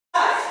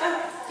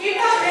Keep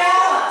that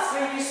balance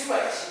when you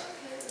switch.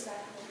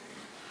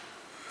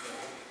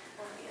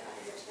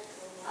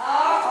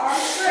 Arm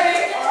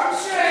straight, arm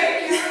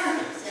straight.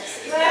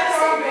 Left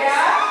arm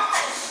back.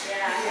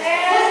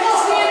 And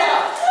stand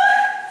up.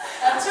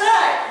 That's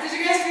right. Did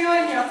you guys feel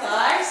it in your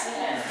thighs?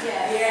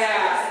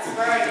 Yeah, it's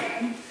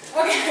burning.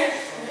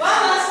 Okay, one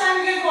last time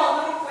we're going to go a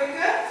little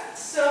quicker.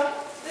 So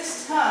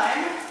this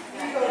time,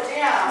 you go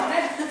down.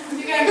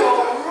 You're going to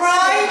go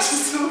right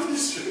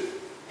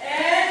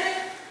and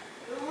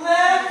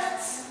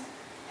left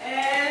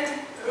and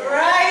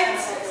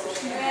right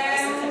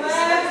and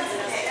left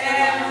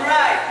and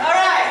right. All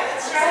right,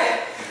 let's try it.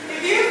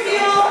 If you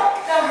feel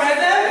the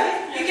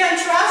rhythm, you can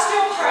trust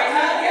your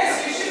partner.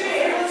 Yes, you should be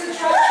able to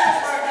trust your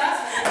partner.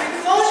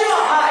 You close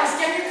your eyes.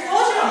 Can you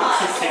close your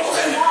eyes?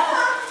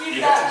 Keep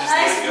that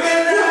nice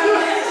rhythm.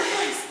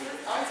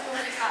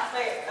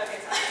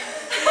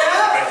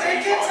 Yeah,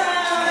 take your time.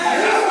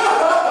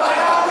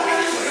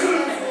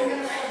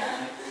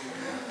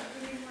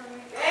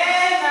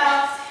 And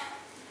now,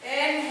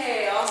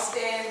 inhale,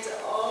 stand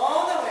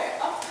all the way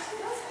up.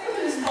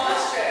 This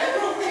posture.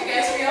 You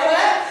guys feel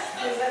that?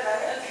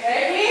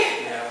 Okay, me?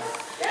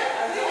 Yeah.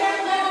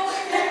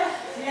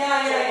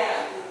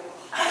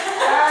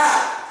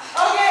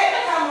 Okay,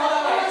 come all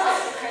the way.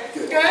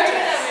 Good.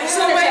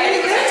 So when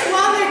you lift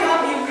one leg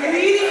up, you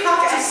really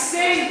have to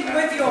sink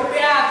with your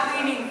back,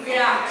 leaning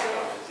back.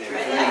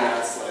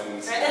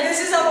 And this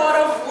is a lot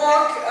of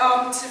work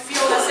to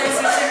feel the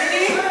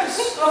sensitivity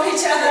of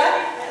each other.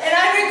 And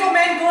I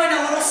recommend going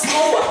a little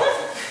slower.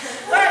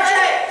 Alright,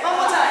 try it. One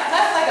more time.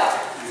 Left leg up.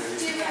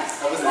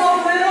 Go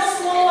a little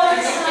slower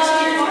this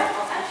time.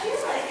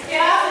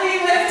 Carefully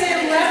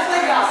lifting left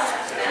leg up.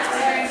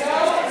 There you go.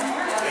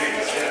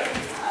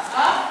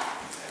 Up.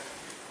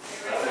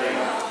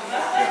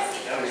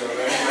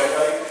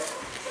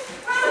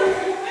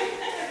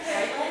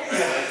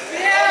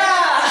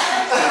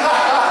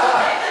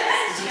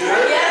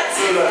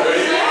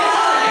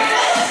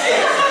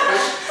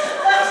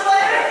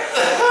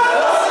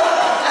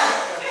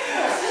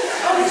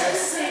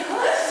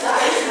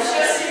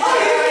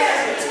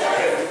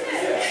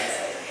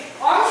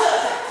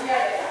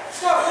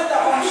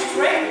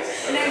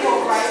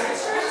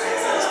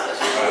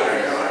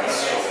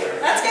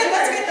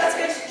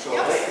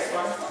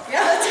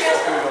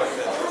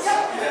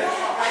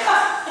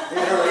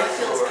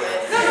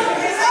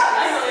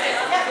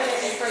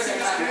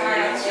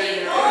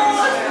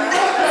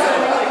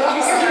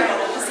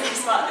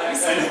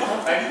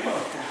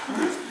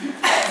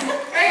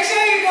 Make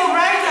sure you go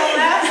right or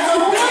left.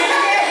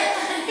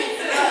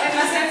 In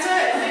the center.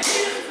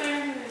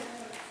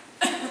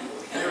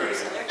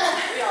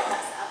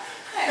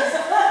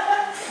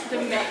 To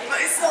make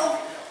myself.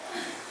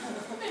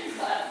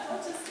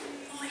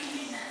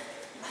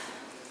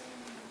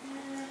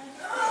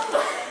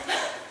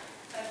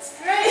 That's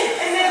great.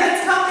 And then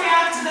let's come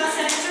back to the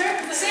center.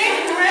 Same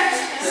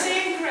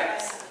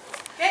grips.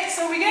 Okay, so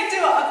we're going to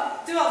do a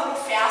little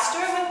faster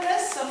with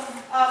this. So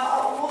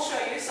we'll show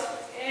you. So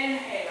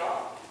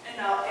inhale, and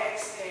now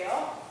exhale.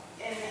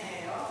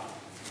 Inhale,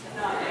 and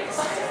now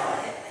exhale.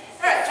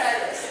 All right, try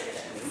this.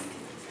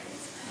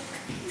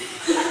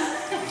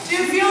 Do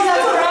you feel the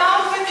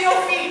ground with your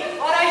feet?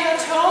 What are your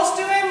toes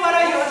doing? What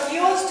are your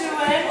heels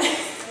doing?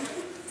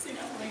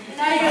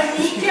 Now your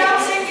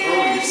kneecaps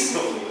engaged.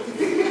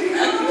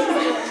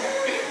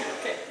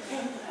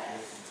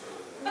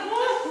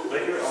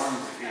 Let your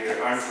arms be your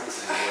arms.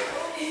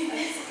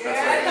 Good.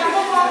 A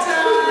couple more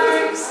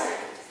times.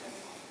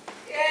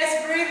 Yes,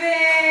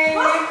 breathing.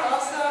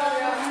 Also,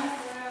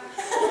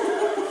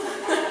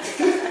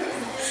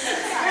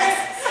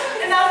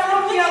 and now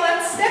from here,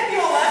 let's step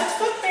your left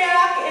foot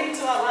back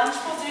into a lunge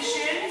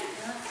position.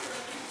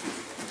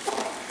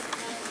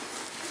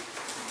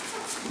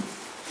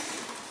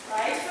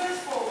 Right foot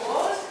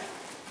forward.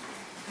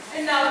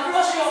 And now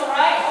cross your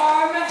right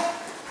arm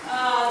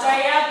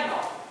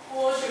diagonal.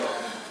 Hold your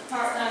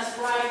partner's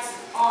right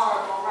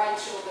arm or right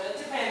shoulder. It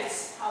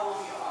depends how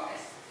long your arm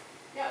is.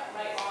 Yep,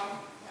 right arm,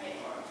 right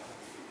arm.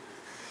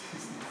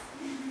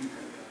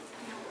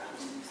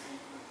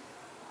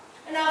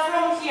 And now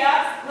from here,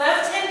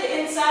 left hand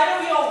inside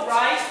of your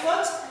right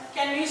foot,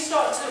 can you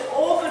start to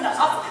open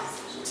up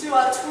to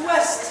a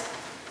twist?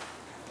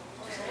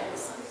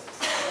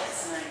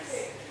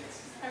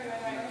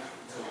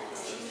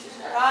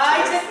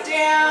 Write it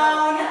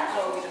down.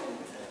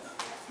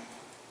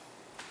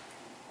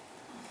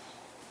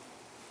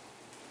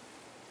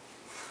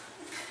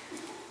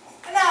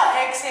 And now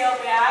exhale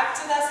back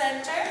to the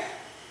center.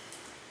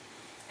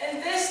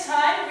 And this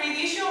time,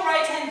 release your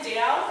right hand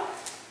down,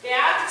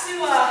 back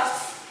to a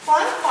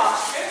plank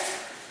posture.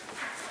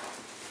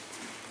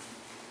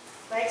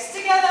 Legs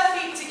together,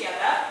 feet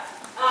together.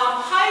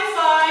 High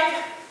five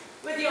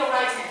with your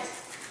right hand.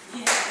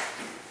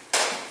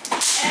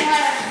 And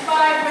high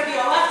five with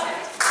your left hand.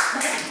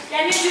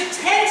 Can you do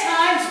 10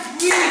 times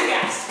really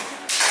fast?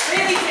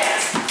 Really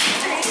fast.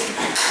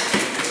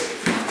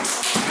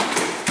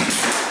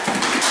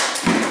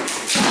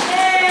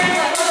 And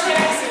let's go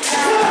back.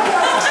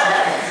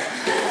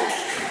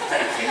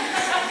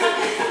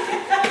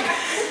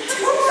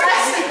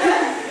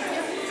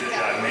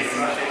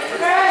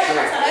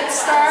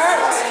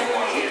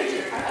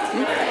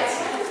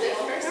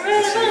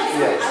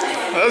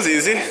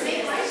 easy. Yeah,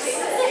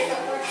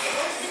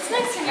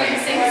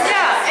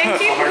 and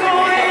keep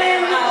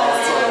going.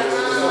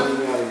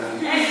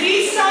 And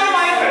each time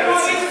I go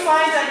in to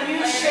find a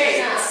new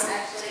shape.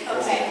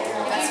 Okay.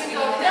 If you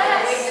go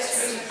that way, just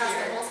reach across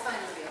the whole spine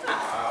will be okay.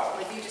 Wow.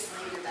 Like you just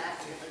lay your back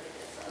and look at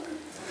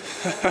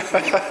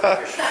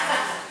this.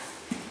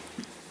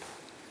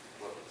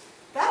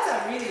 That's a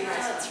really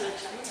nice one.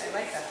 I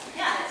like that.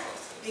 Yeah.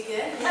 You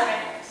good?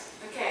 Yeah.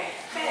 Okay.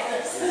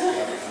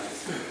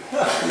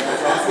 You're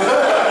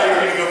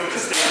gonna go for the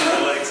stand with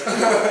the legs.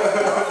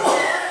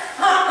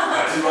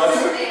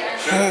 They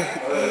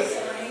are.